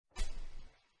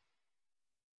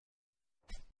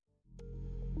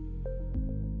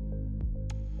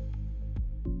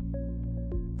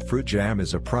Fruit jam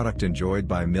is a product enjoyed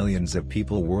by millions of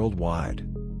people worldwide.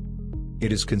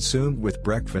 It is consumed with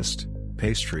breakfast,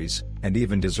 pastries, and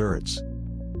even desserts.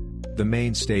 The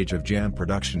main stage of jam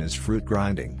production is fruit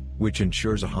grinding, which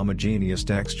ensures a homogeneous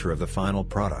texture of the final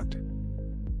product.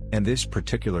 And this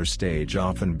particular stage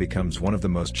often becomes one of the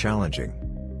most challenging.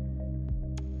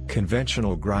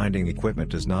 Conventional grinding equipment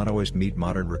does not always meet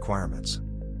modern requirements.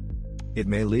 It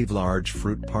may leave large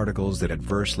fruit particles that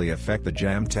adversely affect the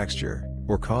jam texture,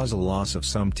 or cause a loss of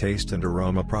some taste and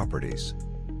aroma properties.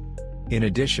 In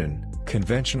addition,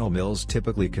 conventional mills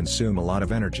typically consume a lot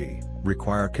of energy,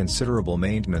 require considerable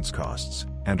maintenance costs,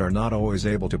 and are not always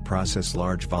able to process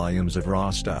large volumes of raw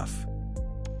stuff.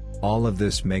 All of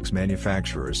this makes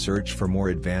manufacturers search for more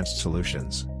advanced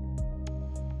solutions.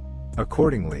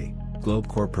 Accordingly,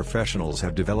 GlobeCore professionals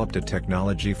have developed a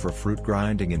technology for fruit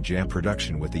grinding and jam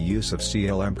production with the use of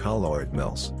CLM Colloid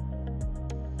mills.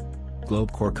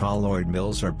 GlobeCore colloid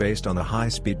mills are based on a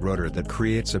high-speed rotor that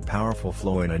creates a powerful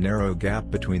flow in a narrow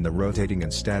gap between the rotating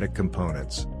and static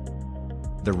components.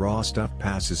 The raw stuff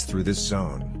passes through this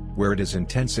zone, where it is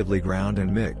intensively ground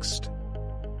and mixed.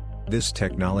 This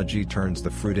technology turns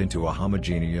the fruit into a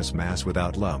homogeneous mass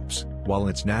without lumps, while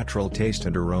its natural taste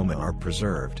and aroma are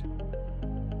preserved.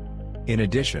 In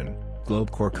addition,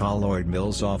 GlobeCore colloid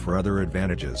mills offer other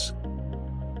advantages.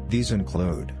 These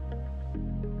include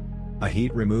a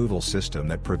heat removal system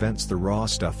that prevents the raw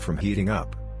stuff from heating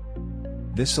up.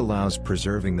 This allows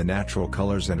preserving the natural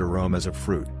colors and aromas of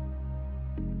fruit.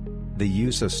 The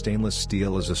use of stainless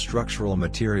steel as a structural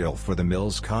material for the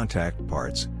mill's contact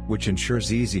parts, which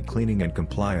ensures easy cleaning and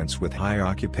compliance with high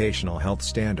occupational health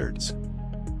standards.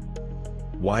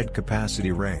 Wide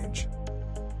capacity range.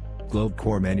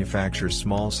 GlobeCore manufactures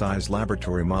small-size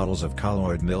laboratory models of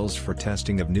colloid mills for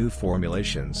testing of new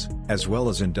formulations, as well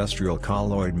as industrial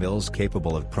colloid mills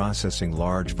capable of processing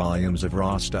large volumes of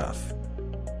raw stuff.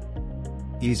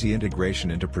 Easy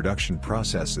integration into production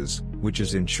processes, which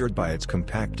is ensured by its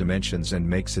compact dimensions and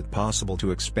makes it possible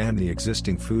to expand the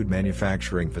existing food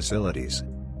manufacturing facilities.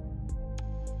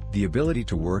 The ability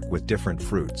to work with different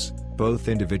fruits, both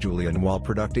individually and while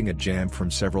producing a jam from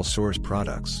several source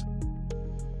products.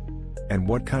 And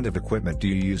what kind of equipment do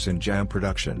you use in jam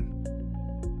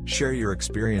production? Share your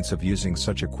experience of using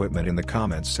such equipment in the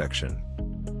comments section.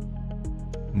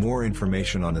 More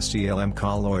information on the CLM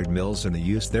colloid mills and the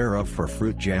use thereof for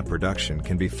fruit jam production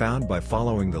can be found by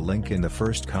following the link in the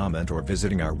first comment or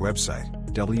visiting our website,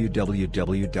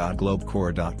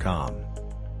 www.globecore.com.